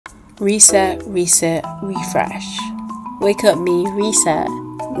Reset, reset, refresh. Wake up me, reset.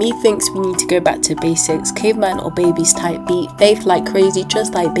 Me thinks we need to go back to basics, caveman or babies type beat, faith like crazy,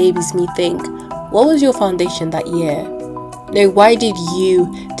 just like babies me think. What was your foundation that year? No, why did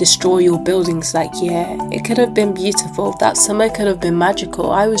you destroy your buildings that year? It could have been beautiful, that summer could have been magical.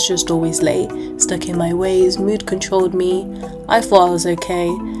 I was just always late, stuck in my ways, mood controlled me. I thought I was okay,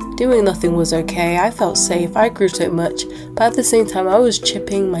 doing nothing was okay, I felt safe, I grew so much, but at the same time I was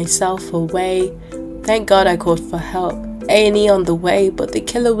chipping myself away. Thank God I called for help, A&E on the way, but the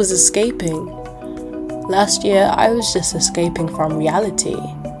killer was escaping. Last year I was just escaping from reality.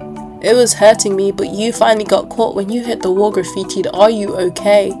 It was hurting me, but you finally got caught when you hit the wall graffitied, "Are you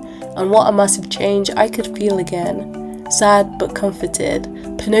okay?" And what a massive change I could feel again. Sad but comforted.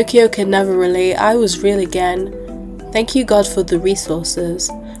 Pinocchio could never relate, I was real again. Thank you God for the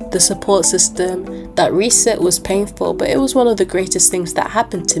resources, the support system. That reset was painful, but it was one of the greatest things that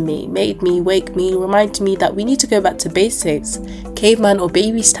happened to me. Made me, wake me, reminded me that we need to go back to basics. Caveman or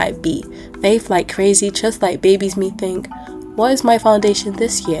babies type beat. Faith like crazy, just like babies me think. What is my foundation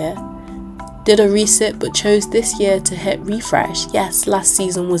this year? Did a reset but chose this year to hit refresh. Yes, last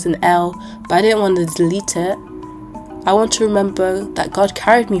season was an L, but I didn't want to delete it. I want to remember that God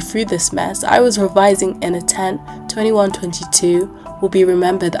carried me through this mess. I was revising in a tent. 21-22 will be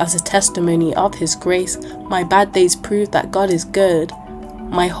remembered as a testimony of His grace. My bad days prove that God is good.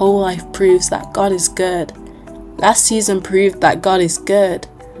 My whole life proves that God is good. Last season proved that God is good.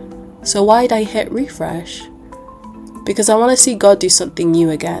 So why'd I hit refresh? Because I want to see God do something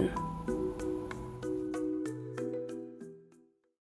new again.